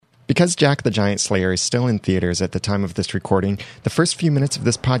Because Jack the Giant Slayer is still in theaters at the time of this recording, the first few minutes of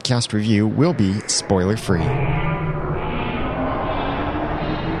this podcast review will be spoiler-free. Are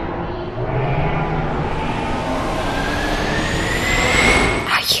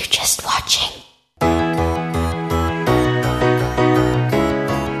you just watching?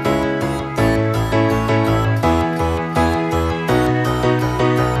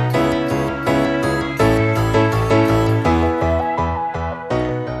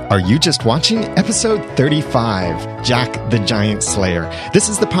 Are you just watching episode 35, Jack the Giant Slayer? This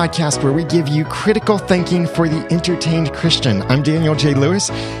is the podcast where we give you critical thinking for the entertained Christian. I'm Daniel J. Lewis,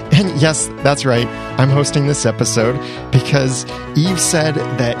 and yes, that's right, I'm hosting this episode because Eve said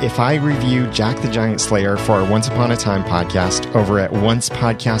that if I review Jack the Giant Slayer for our Once Upon a Time podcast over at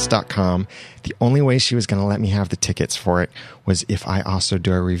oncepodcast.com, the only way she was going to let me have the tickets for it was if I also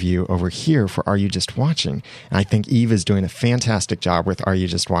do a review over here for Are You Just Watching? And I think Eve is doing a fantastic job with Are You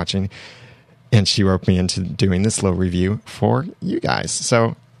Just Watching? And she roped me into doing this little review for you guys.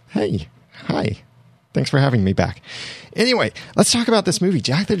 So, hey, hi. Thanks for having me back. Anyway, let's talk about this movie,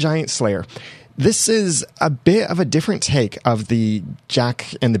 Jack the Giant Slayer. This is a bit of a different take of the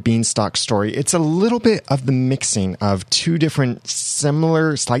Jack and the Beanstalk story. It's a little bit of the mixing of two different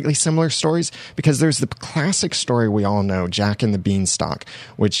slightly similar stories, because there's the classic story we all know, Jack and the Beanstalk,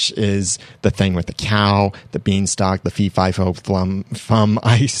 which is the thing with the cow, the beanstalk, the fee-fi-fo-fum,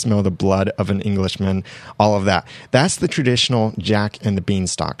 I smell the blood of an Englishman, all of that. That's the traditional Jack and the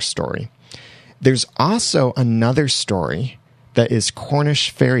Beanstalk story. There's also another story that is Cornish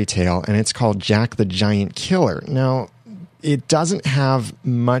fairy tale, and it's called Jack the Giant Killer. Now, it doesn't have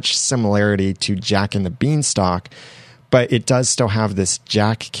much similarity to Jack and the Beanstalk, but it does still have this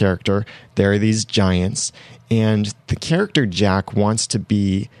Jack character. There are these giants, and the character Jack wants to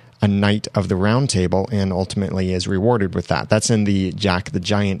be a knight of the Round Table and ultimately is rewarded with that. That's in the Jack the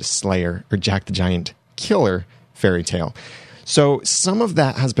Giant Slayer, or Jack the Giant Killer fairy tale. So some of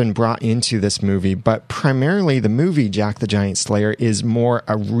that has been brought into this movie, but primarily the movie Jack the Giant Slayer is more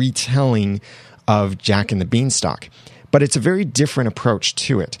a retelling of Jack and the Beanstalk. But it's a very different approach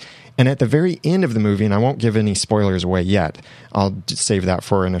to it. And at the very end of the movie, and I won't give any spoilers away yet, I'll save that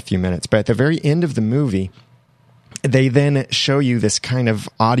for in a few minutes, but at the very end of the movie, they then show you this kind of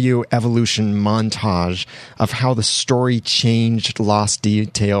audio evolution montage of how the story changed, lost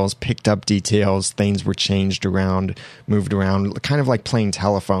details, picked up details, things were changed around, moved around, kind of like playing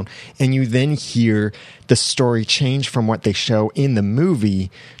telephone. And you then hear the story change from what they show in the movie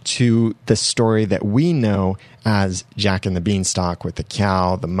to the story that we know as Jack and the Beanstalk, with the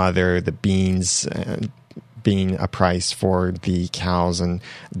cow, the mother, the beans, being a price for the cows, and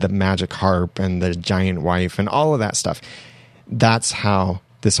the magic harp and the giant wife and all of that stuff. That's how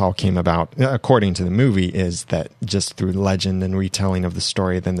this all came about, according to the movie, is that just through legend and retelling of the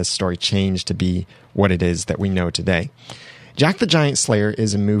story, then the story changed to be what it is that we know today. Jack the Giant Slayer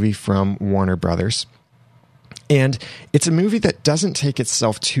is a movie from Warner Brothers. And it's a movie that doesn't take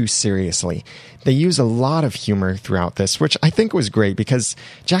itself too seriously. They use a lot of humor throughout this, which I think was great, because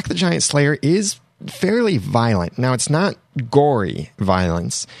Jack the Giant Slayer is fairly violent. Now, it's not gory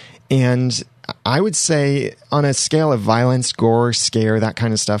violence. And I would say on a scale of violence, gore, scare, that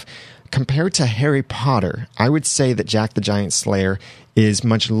kind of stuff, compared to Harry Potter, I would say that Jack the Giant Slayer is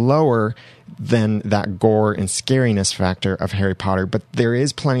much lower than that gore and scariness factor of Harry Potter. But there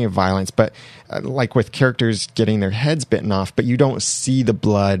is plenty of violence, but like with characters getting their heads bitten off, but you don't see the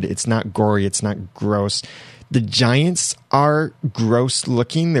blood. It's not gory. It's not gross. The giants are gross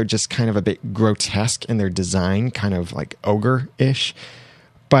looking. They're just kind of a bit grotesque in their design, kind of like ogre-ish.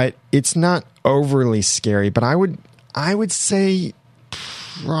 But it's not overly scary. But I would say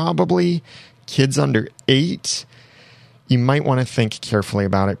probably kids under 8, you might want to think carefully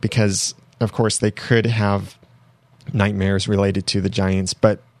about it, because, of course, they could have nightmares related to the giants.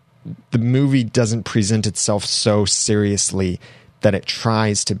 But the movie doesn't present itself so seriously that it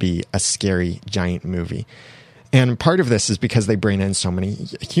tries to be a scary giant movie. And part of this is because they bring in so many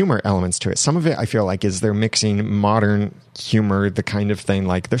humor elements to it. Some of it, I feel like, is they're mixing modern humor, the kind of thing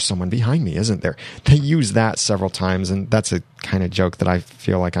like, there's someone behind me, isn't there? They use that several times, and that's a kind of joke that I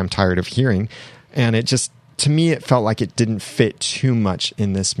feel like I'm tired of hearing. And it just, to me, it felt like it didn't fit too much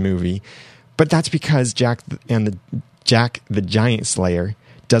in this movie. But that's because Jack the Giant Slayer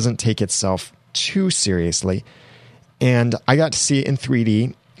doesn't take itself too seriously. And I got to see it in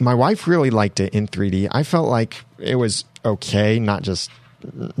 3D. My wife really liked it in 3D. I felt like it was okay, not just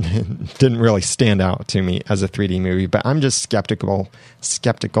didn't really stand out to me as a 3D movie, but I'm just skeptical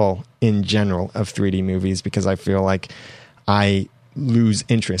in general of 3D movies, because I feel like I lose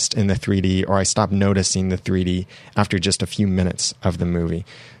interest in the 3D, or I stop noticing the 3D after just a few minutes of the movie.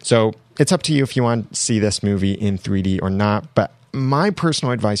 So it's up to you if you want to see this movie in 3D or not. But my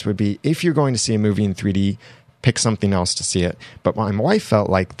personal advice would be, if you're going to see a movie in 3D, pick something else to see it. But my wife felt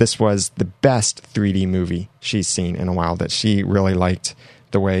like this was the best 3D movie she's seen in a while, that she really liked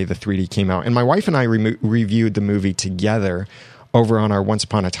the way the 3D came out. And my wife and I reviewed the movie together over on our Once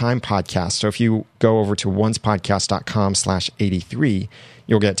Upon a Time podcast. So if you go over to oncepodcast.com/83,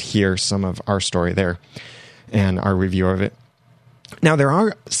 you'll get to hear some of our story there and our review of it. Now, there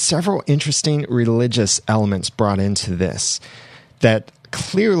are several interesting religious elements brought into this that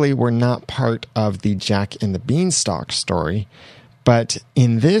clearly were not part of the Jack and the Beanstalk story. But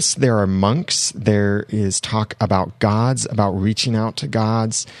in this, there are monks. There is talk about gods, about reaching out to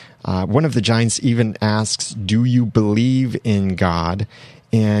gods. One of the giants even asks, "Do you believe in God?"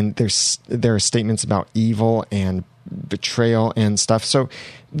 And there are statements about evil and betrayal and stuff. So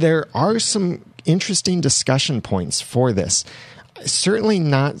there are some interesting discussion points for this. Certainly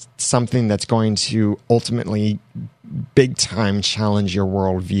not something that's going to ultimately big time challenge your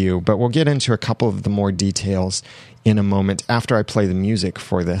worldview, but we'll get into a couple of the more details in a moment after I play the music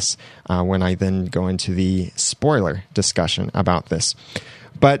for this, when I then go into the spoiler discussion about this.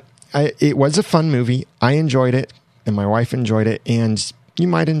 But it was a fun movie. I enjoyed it, and my wife enjoyed it, and you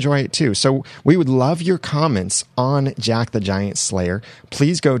might enjoy it too. So we would love your comments on Jack the Giant Slayer.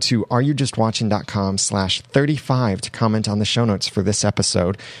 Please go to areyoujustwatching.com/35 to comment on the show notes for this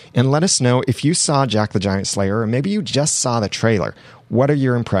episode, and let us know if you saw Jack the Giant Slayer, or maybe you just saw the trailer. What are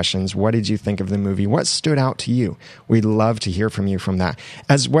your impressions? What did you think of the movie? What stood out to you? We'd love to hear from you from that.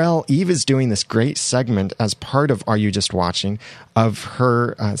 As well, Eve is doing this great segment as part of Are You Just Watching, of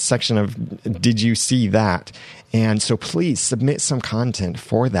her section of Did You See That? And so please submit some content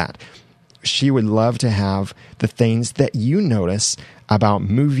for that. She would love to have the things that you notice about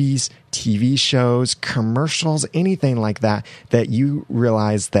movies, TV shows, commercials, anything like that, that you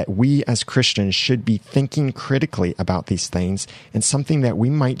realize that we as Christians should be thinking critically about these things, and something that we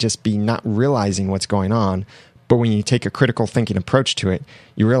might just be not realizing what's going on. But when you take a critical thinking approach to it,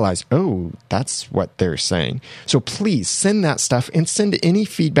 you realize, oh, that's what they're saying. So please send that stuff, and send any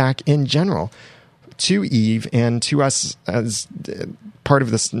feedback in general to Eve and to us as part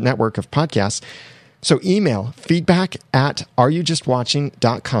of this network of podcasts. So email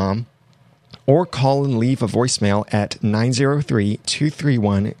feedback@areyoujustwatching.com, or call and leave a voicemail at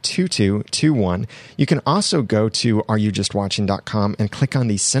 903-231-2221. You can also go to areyoujustwatching.com and click on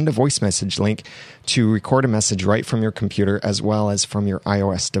the send a voice message link to record a message right from your computer as well as from your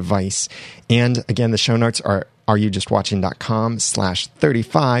iOS device. And again, the show notes are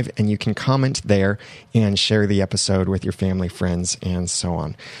areyoujustwatching.com/35, and you can comment there and share the episode with your family, friends, and so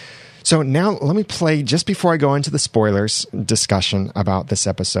on. So now let me play, just before I go into the spoilers discussion about this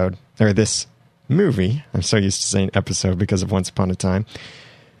episode, or this movie. I'm so used to saying episode because of Once Upon a Time.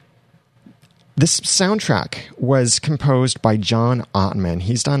 This soundtrack was composed by John Ottman.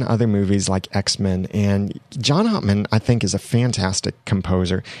 He's done other movies like X-Men, and John Ottman, I think, is a fantastic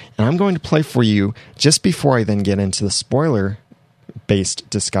composer. And I'm going to play for you, just before I then get into the spoiler-based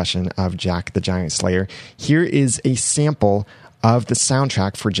discussion of Jack the Giant Slayer. Here is a sample of the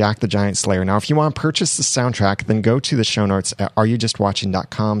soundtrack for Jack the Giant Slayer. Now, if you want to purchase the soundtrack, then go to the show notes at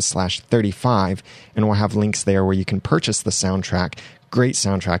areyoujustwatching.com/35, and we'll have links there where you can purchase the soundtrack. Great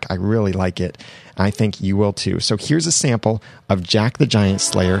soundtrack. I really like it. I think you will too. So here's a sample of Jack the Giant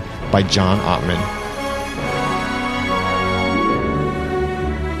Slayer by John Ottman.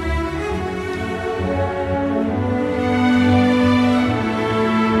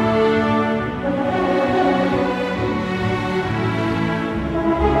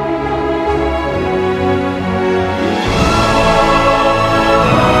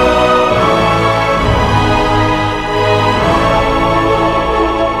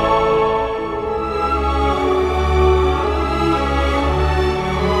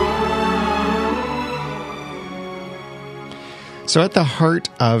 So at the heart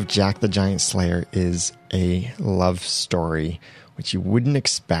of Jack the Giant Slayer is a love story, which you wouldn't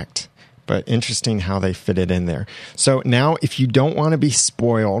expect, but interesting how they fit it in there. So now, if you don't want to be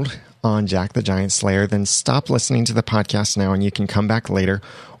spoiled on Jack the Giant Slayer, then stop listening to the podcast now and you can come back later.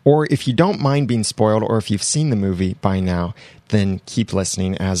 Or if you don't mind being spoiled, or if you've seen the movie by now, then keep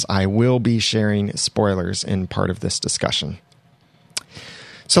listening, as I will be sharing spoilers in part of this discussion.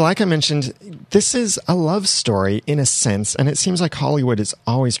 So like I mentioned, this is a love story in a sense, and it seems like Hollywood is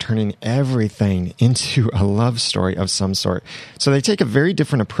always turning everything into a love story of some sort. So they take a very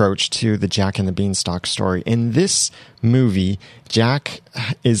different approach to the Jack and the Beanstalk story. In this movie, Jack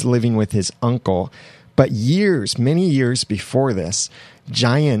is living with his uncle, But many years before this,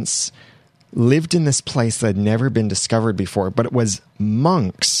 giants lived in this place that had never been discovered before, but it was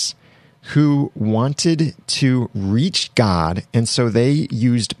monks who wanted to reach God, and so they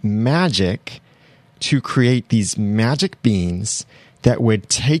used magic to create these magic beans that would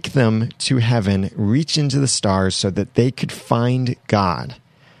take them to heaven, reach into the stars so that they could find God.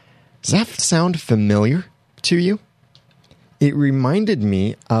 Does that sound familiar to you? It reminded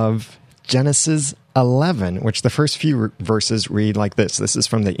me of Genesis 11, which the first few verses read like this. This is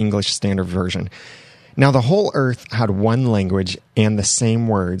from the English Standard Version. Now the whole earth had one language and the same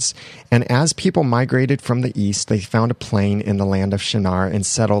words, and as people migrated from the east, they found a plain in the land of Shinar and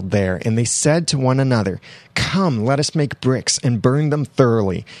settled there. And they said to one another, "Come, let us make bricks and burn them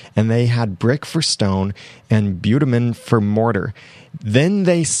thoroughly." And they had brick for stone and bitumen for mortar. Then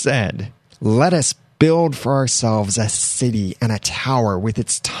they said, "Let us build for ourselves a city and a tower with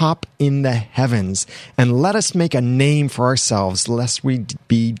its top in the heavens, and let us make a name for ourselves, lest we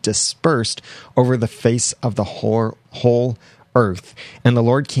be dispersed over the face of the whole earth." And the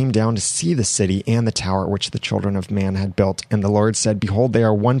Lord came down to see the city and the tower which the children of man had built. And the Lord said, "Behold, they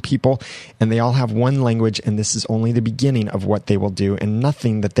are one people, and they all have one language, and this is only the beginning of what they will do, and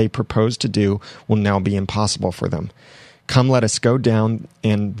nothing that they propose to do will now be impossible for them. Come, let us go down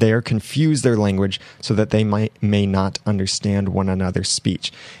and there confuse their language so that they may not understand one another's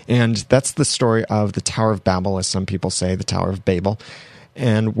speech." And that's the story of the Tower of Babel, as some people say, the Tower of Babel.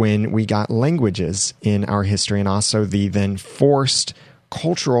 And when we got languages in our history, and also the then forced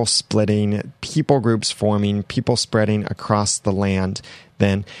cultural splitting, people groups forming, people spreading across the land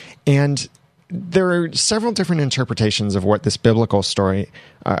then. And there are several different interpretations of what this biblical story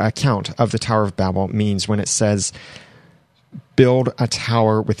account of the Tower of Babel means when it says, "Build a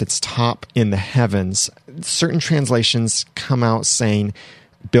tower with its top in the heavens." Certain translations come out saying,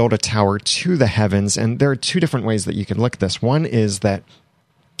 "Build a tower to the heavens." And there are two different ways that you can look at this. One is that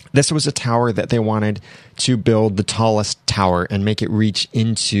this was a tower that they wanted to build the tallest tower and make it reach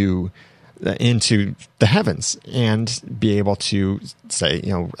into the heavens and be able to say,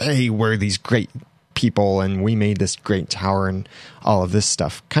 "Hey, we're these great people and we made this great tower," and all of this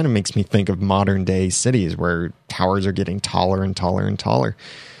stuff. Kind of makes me think of modern day cities where towers are getting taller and taller and taller.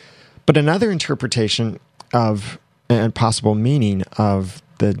 But another interpretation of and possible meaning of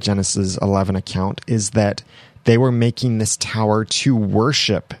the Genesis 11 account is that they were making this tower to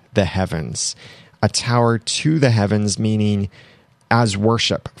worship the heavens. A tower to the heavens, meaning as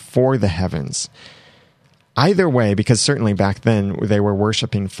worship for the heavens. Either way, because certainly back then they were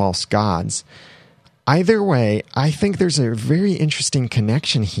worshiping false gods. Either way, I think there's a very interesting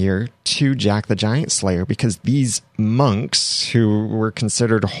connection here to Jack the Giant Slayer, because these monks who were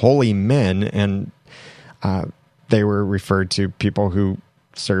considered holy men, and they were referred to people who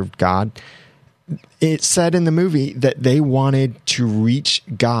served God, it said in the movie that they wanted to reach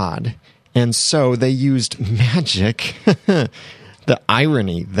God, and so they used magic. The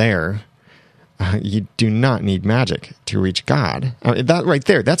irony there. You do not need magic to reach God. That right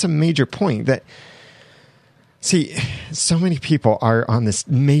there, that's a major point. See, so many people are on this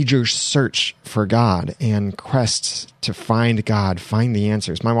major search for God and quests to find God, find the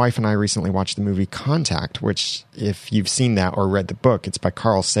answers. My wife and I recently watched the movie Contact, which, if you've seen that or read the book, it's by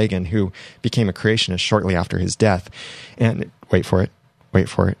Carl Sagan, who became a creationist shortly after his death. And wait for it.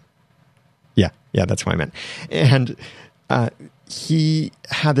 Yeah, that's what I meant. And he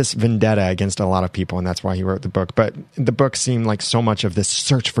had this vendetta against a lot of people, and that's why he wrote the book. But the book seemed like so much of this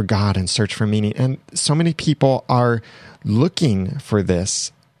search for God and search for meaning. And so many people are looking for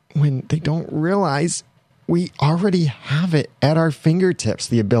this when they don't realize we already have it at our fingertips,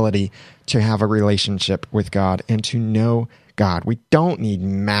 the ability to have a relationship with God and to know God. We don't need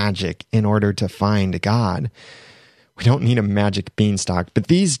magic in order to find God. We don't need a magic beanstalk. But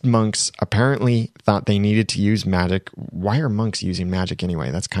these monks apparently thought they needed to use magic. Why are monks using magic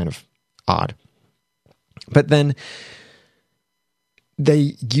anyway? That's kind of odd. But then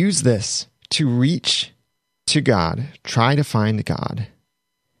they use this to reach to God, try to find God.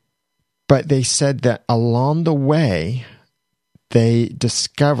 But they said that along the way, they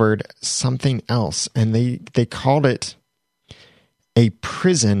discovered something else, and they called it a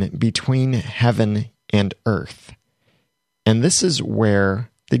prison between heaven and earth. And this is where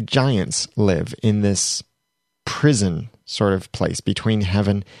the giants live, in this prison sort of place between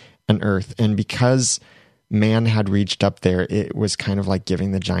heaven and earth. And because man had reached up there, it was kind of like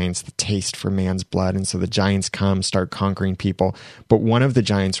giving the giants the taste for man's blood. And so the giants start conquering people. But one of the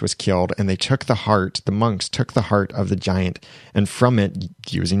giants was killed, and they took the monks took the heart of the giant, and from it,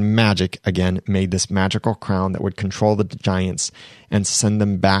 using magic again, made this magical crown that would control the giants and send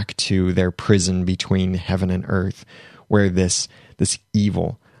them back to their prison between heaven and earth, where this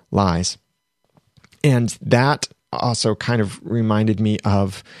evil lies. And that also kind of reminded me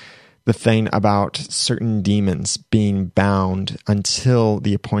of the thing about certain demons being bound until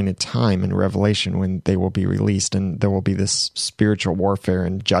the appointed time in Revelation when they will be released, and there will be this spiritual warfare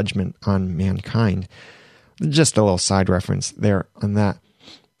and judgment on mankind. Just a little side reference there on that.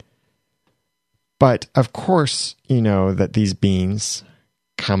 But of course, you know that these beings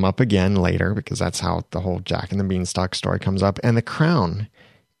come up again later, because that's how the whole Jack and the Beanstalk story comes up, and the crown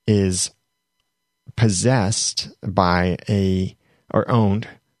is possessed by owned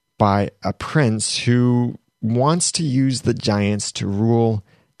by a prince who wants to use the giants to rule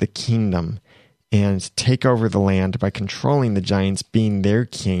the kingdom and take over the land by controlling the giants, being their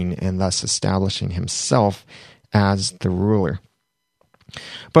king, and thus establishing himself as the ruler.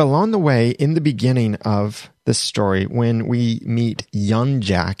 But along the way, in the beginning of the story, when we meet young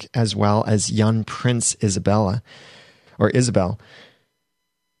Jack as well as young Prince Isabel,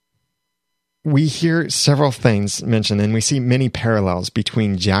 we hear several things mentioned, and we see many parallels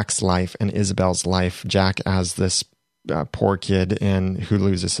between Jack's life and Isabel's life. Jack as this poor kid and who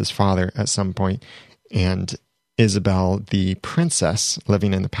loses his father at some point, and Isabel, the princess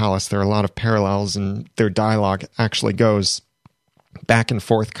living in the palace. There are a lot of parallels, and their dialogue actually goes back and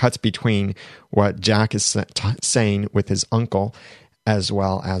forth, cuts between what Jack is saying with his uncle as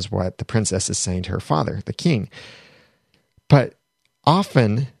well as what the princess is saying to her father, the king. But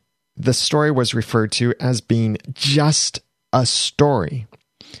often the story was referred to as being just a story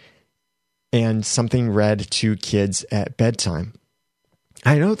and something read to kids at bedtime.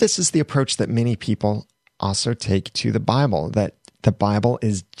 I know this is the approach that many people also take to the Bible, that the Bible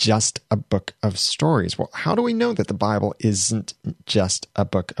is just a book of stories. Well, how do we know that the Bible isn't just a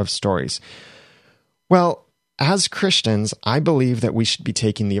book of stories? Well, as Christians, I believe that we should be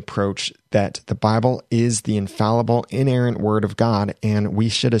taking the approach that the Bible is the infallible, inerrant Word of God, and we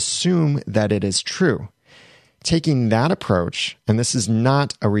should assume that it is true. Taking that approach, and this is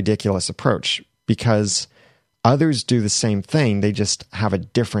not a ridiculous approach, because others do the same thing, they just have a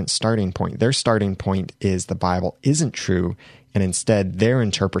different starting point. Their starting point is the Bible isn't true, and instead their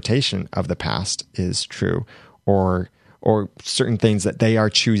interpretation of the past is true, or certain things that they are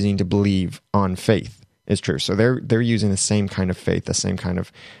choosing to believe on faith is true. So they're using the same kind of faith, the same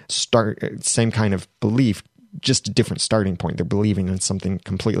kind of belief, just a different starting point. They're believing in something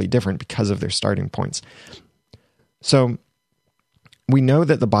completely different because of their starting points. So we know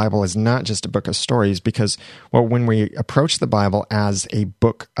that the Bible is not just a book of stories because, well, when we approach the Bible as a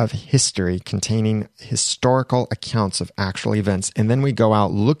book of history containing historical accounts of actual events, and then we go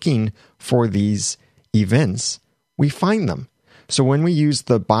out looking for these events, we find them. So when we use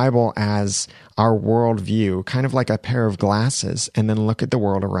the Bible as our worldview, kind of like a pair of glasses, and then look at the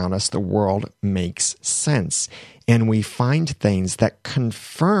world around us, the world makes sense. And we find things that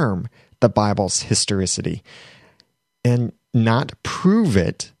confirm the Bible's historicity and not prove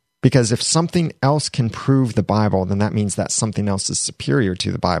it, because if something else can prove the Bible, then that means that something else is superior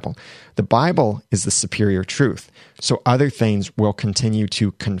to the Bible. The Bible is the superior truth. So other things will continue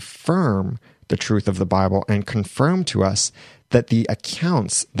to confirm the truth of the Bible and confirm to us that the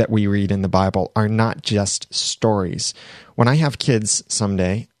accounts that we read in the Bible are not just stories. When I have kids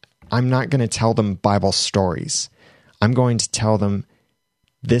someday, I'm not going to tell them Bible stories. I'm going to tell them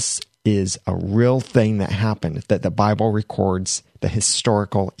this is a real thing that happened, that the Bible records the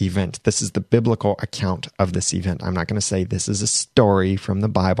historical event. This is the biblical account of this event. I'm not going to say this is a story from the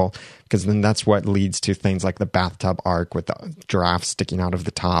Bible, because then that's what leads to things like the bathtub ark with the giraffe sticking out of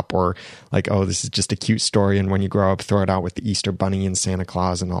the top, or like, oh, this is just a cute story, and when you grow up, throw it out with the Easter Bunny and Santa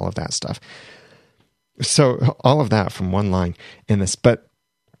Claus and all of that stuff. So all of that from one line in this. But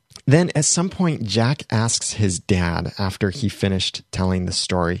then at some point, Jack asks his dad, after he finished telling the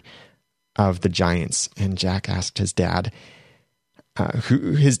story of the giants, and Jack asked his dad,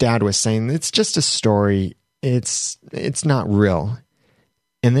 who his dad was saying, it's just a story, it's not real.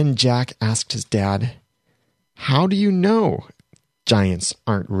 And then Jack asked his dad, how do you know giants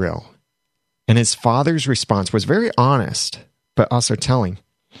aren't real? And his father's response was very honest, but also telling.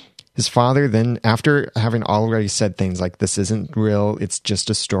 His father then, after having already said things like, this isn't real, it's just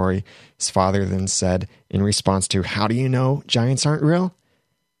a story, his father then said, in response to, how do you know giants aren't real?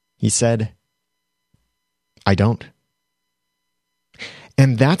 He said, I don't.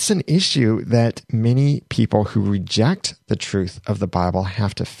 And that's an issue that many people who reject the truth of the Bible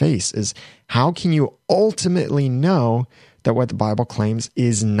have to face, is how can you ultimately know that what the Bible claims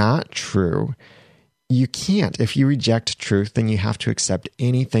is not true? You can't. If you reject truth, then you have to accept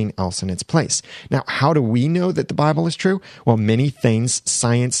anything else in its place. Now, how do we know that the Bible is true? Well, many things,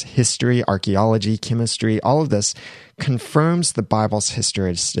 science, history, archaeology, chemistry, all of this confirms the Bible's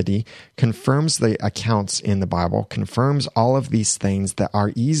historicity, confirms the accounts in the Bible, confirms all of these things that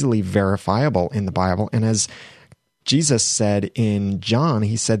are easily verifiable in the Bible. And as Jesus said in John,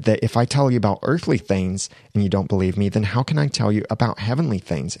 he said that if I tell you about earthly things and you don't believe me, then how can I tell you about heavenly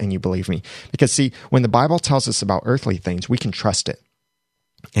things and you believe me? Because see, when the Bible tells us about earthly things, we can trust it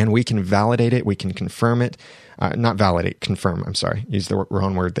and we can validate it. We can confirm it, not validate, confirm. I'm sorry, use the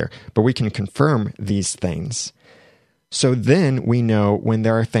wrong word there, but we can confirm these things. So then we know when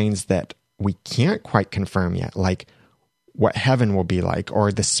there are things that we can't quite confirm yet, like what heaven will be like,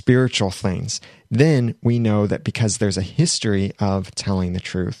 or the spiritual things, then we know that because there's a history of telling the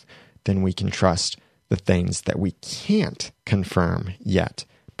truth, then we can trust the things that we can't confirm yet,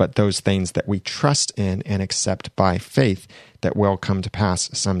 but those things that we trust in and accept by faith that will come to pass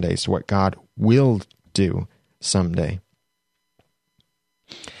someday. So what God will do someday.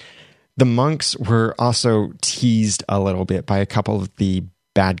 The monks were also teased a little bit by a couple of the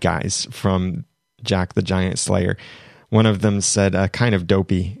bad guys from Jack the Giant Slayer. One of them said, a kind of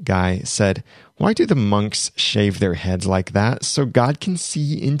dopey guy said, "Why do the monks shave their heads like that? So God can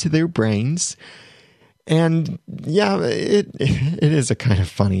see into their brains?" And yeah, it is a kind of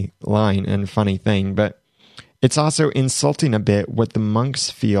funny line and funny thing, but it's also insulting a bit what the monks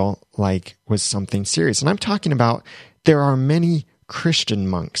feel like was something serious. And I'm talking about, there are many Christian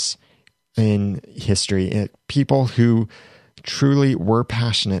monks in history, people who truly were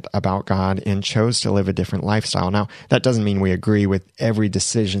passionate about God and chose to live a different lifestyle. Now, that doesn't mean we agree with every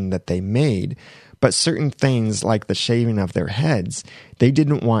decision that they made, but certain things like the shaving of their heads, they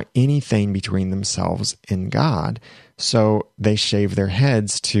didn't want anything between themselves and God. So they shaved their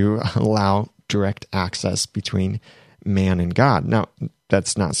heads to allow direct access between man and God. Now,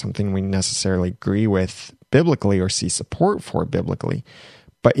 that's not something we necessarily agree with biblically or see support for biblically.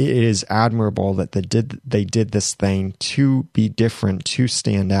 But it is admirable that they did this thing to be different, to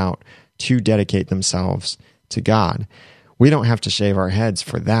stand out, to dedicate themselves to God. We don't have to shave our heads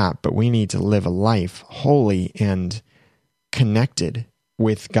for that, but we need to live a life holy and connected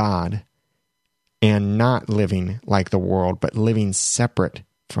with God and not living like the world, but living separate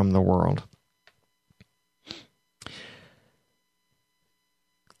from the world.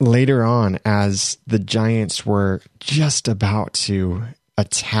 Later on, as the giants were just about to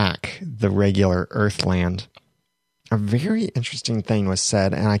attack the regular Earthland, a very interesting thing was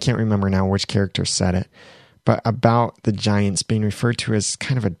said, and I can't remember now which character said it, but about the giants being referred to as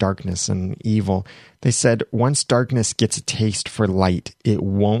kind of a darkness and evil. They said, once darkness gets a taste for light, it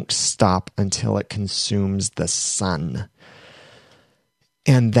won't stop until it consumes the sun.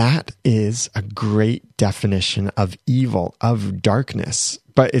 And that is a great definition of evil, of darkness.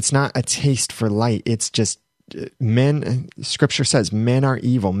 But it's not a taste for light, it's just men, Scripture says, men are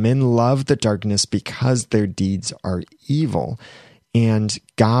evil. Men love the darkness because their deeds are evil. And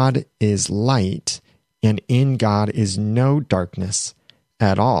God is light, and in God is no darkness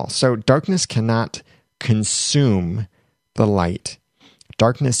at all. So darkness cannot consume the light.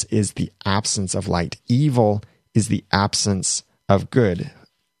 Darkness is the absence of light. Evil is the absence of good.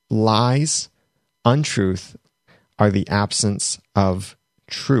 Lies, untruth, are the absence of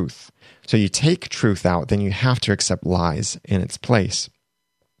truth. So you take truth out, then you have to accept lies in its place.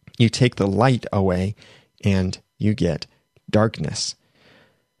 You take the light away, and you get darkness.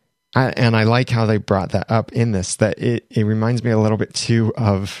 And I like how they brought that up in this, that it reminds me a little bit too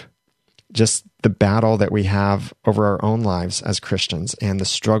of just the battle that we have over our own lives as Christians and the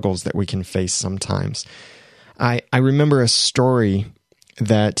struggles that we can face sometimes. I remember a story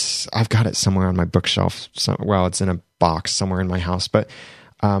that I've got it somewhere on my bookshelf. It's in a box somewhere in my house, but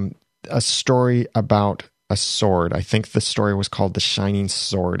a story about a sword. I think the story was called The Shining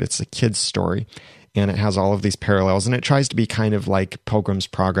Sword. It's a kid's story, and it has all of these parallels, and it tries to be kind of like Pilgrim's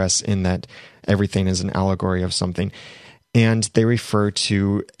Progress in that everything is an allegory of something. And they refer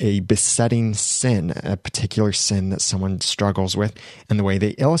to a besetting sin, a particular sin that someone struggles with, and the way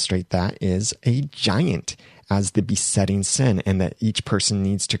they illustrate that is a giant as the besetting sin, and that each person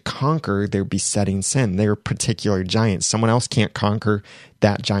needs to conquer their besetting sin, their particular giant. Someone else can't conquer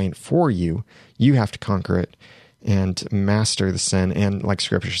that giant for you. You have to conquer it and master the sin. And like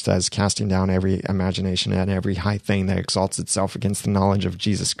Scripture says, casting down every imagination and every high thing that exalts itself against the knowledge of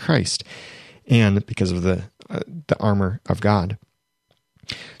Jesus Christ, and because of the armor of God.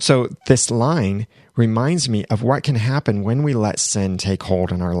 So this line reminds me of what can happen when we let sin take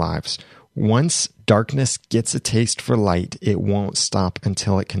hold in our lives. Once darkness gets a taste for light, it won't stop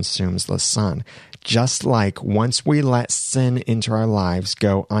until it consumes the sun. Just like once we let sin into our lives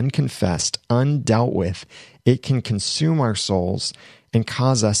go unconfessed, undealt with, it can consume our souls and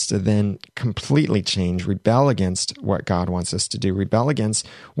cause us to then completely change, rebel against what God wants us to do, rebel against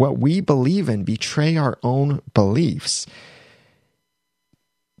what we believe in, betray our own beliefs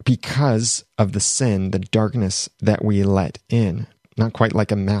because of the sin, the darkness that we let in. Not quite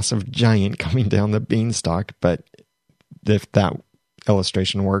like a massive giant coming down the beanstalk, but if that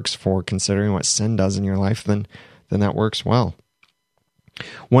illustration works for considering what sin does in your life, then that works well.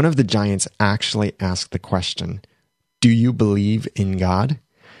 One of the giants actually asked the question, do you believe in God?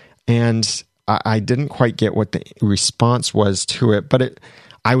 And I didn't quite get what the response was to it, but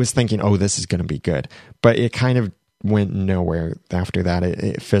I was thinking, oh, this is going to be good. But it kind of went nowhere after that.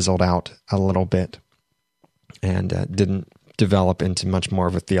 It fizzled out a little bit and didn't develop into much more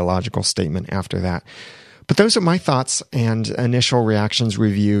of a theological statement after that. But those are my thoughts and initial reactions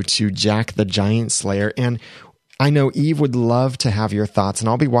review to Jack the Giant Slayer. And I know Eve would love to have your thoughts, and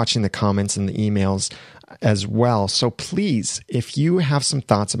I'll be watching the comments and the emails as well. So please, if you have some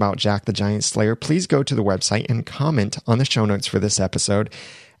thoughts about Jack the Giant Slayer, please go to the website and comment on the show notes for this episode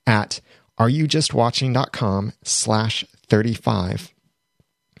at areyoujustwatching.com/35.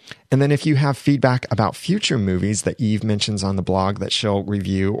 And then if you have feedback about future movies that Eve mentions on the blog that she'll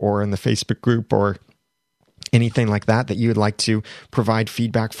review, or in the Facebook group, or anything like that you would like to provide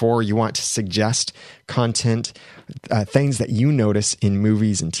feedback for, you want to suggest content, things that you notice in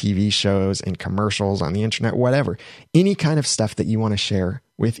movies and TV shows and commercials on the internet, whatever, any kind of stuff that you want to share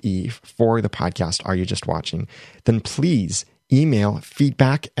with Eve for the podcast, Are You Just Watching? Then please email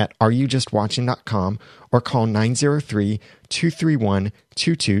feedback@areyoujustwatching.com or call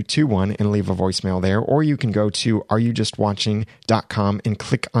 903-231-2221 and leave a voicemail there. Or you can go to areyoujustwatching.com and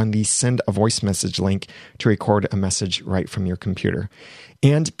click on the send a voice message link to record a message right from your computer.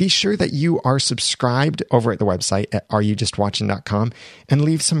 And be sure that you are subscribed over at the website at areyoujustwatching.com and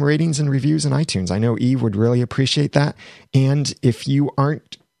leave some ratings and reviews in iTunes. I know Eve would really appreciate that. And if you are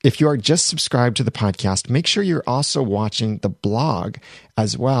just subscribed to the podcast, make sure you're also watching the blog,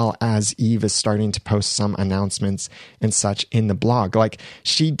 as well as Eve is starting to post some announcements and such in the blog. Like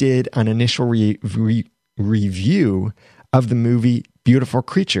she did an initial review of the movie Beautiful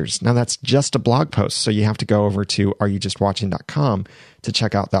Creatures. Now that's just a blog post, so you have to go over to areyoujustwatching.com to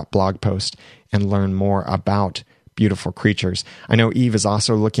check out that blog post and learn more about Beautiful Creatures. I know Eve is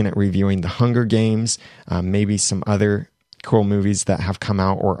also looking at reviewing The Hunger Games, maybe some other cool movies that have come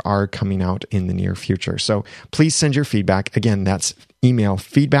out or are coming out in the near future. So please send your feedback. Again, that's email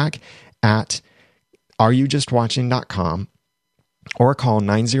feedback@areyoujustwatching.com or call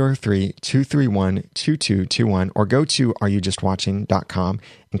 903-231-2221 or go to areyoujustwatching.com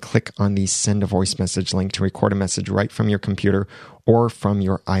and click on the send a voice message link to record a message right from your computer or from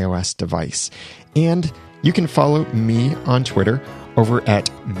your iOS device. And you can follow me on Twitter over at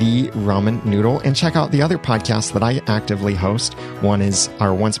The Ramen Noodle and check out the other podcasts that I actively host. One is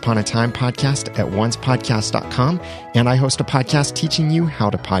our Once Upon a Time podcast at oncepodcast.com, and I host a podcast teaching you how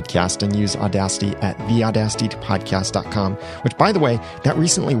to podcast and use Audacity at theaudacitypodcast.com, which, by the way, that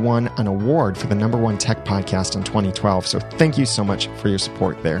recently won an award for the #1 tech podcast in 2012. So thank you so much for your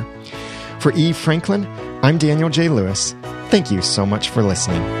support there. For Eve Franklin, I'm Daniel J. Lewis. Thank you so much for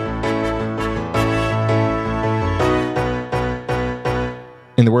listening.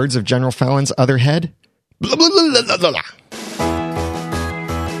 In the words of General Fallon's other head, blah, blah, blah, blah, blah, blah.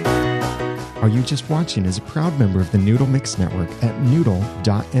 Are You Just Watching is a proud member of the Noodle Mix Network at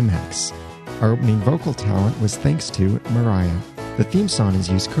noodle.mx. Our opening vocal talent was thanks to Mariah. The theme song is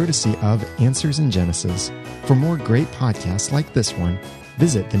used courtesy of Answers in Genesis. For more great podcasts like this one,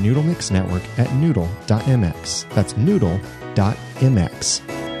 visit the Noodle Mix Network at noodle.mx. That's noodle.mx.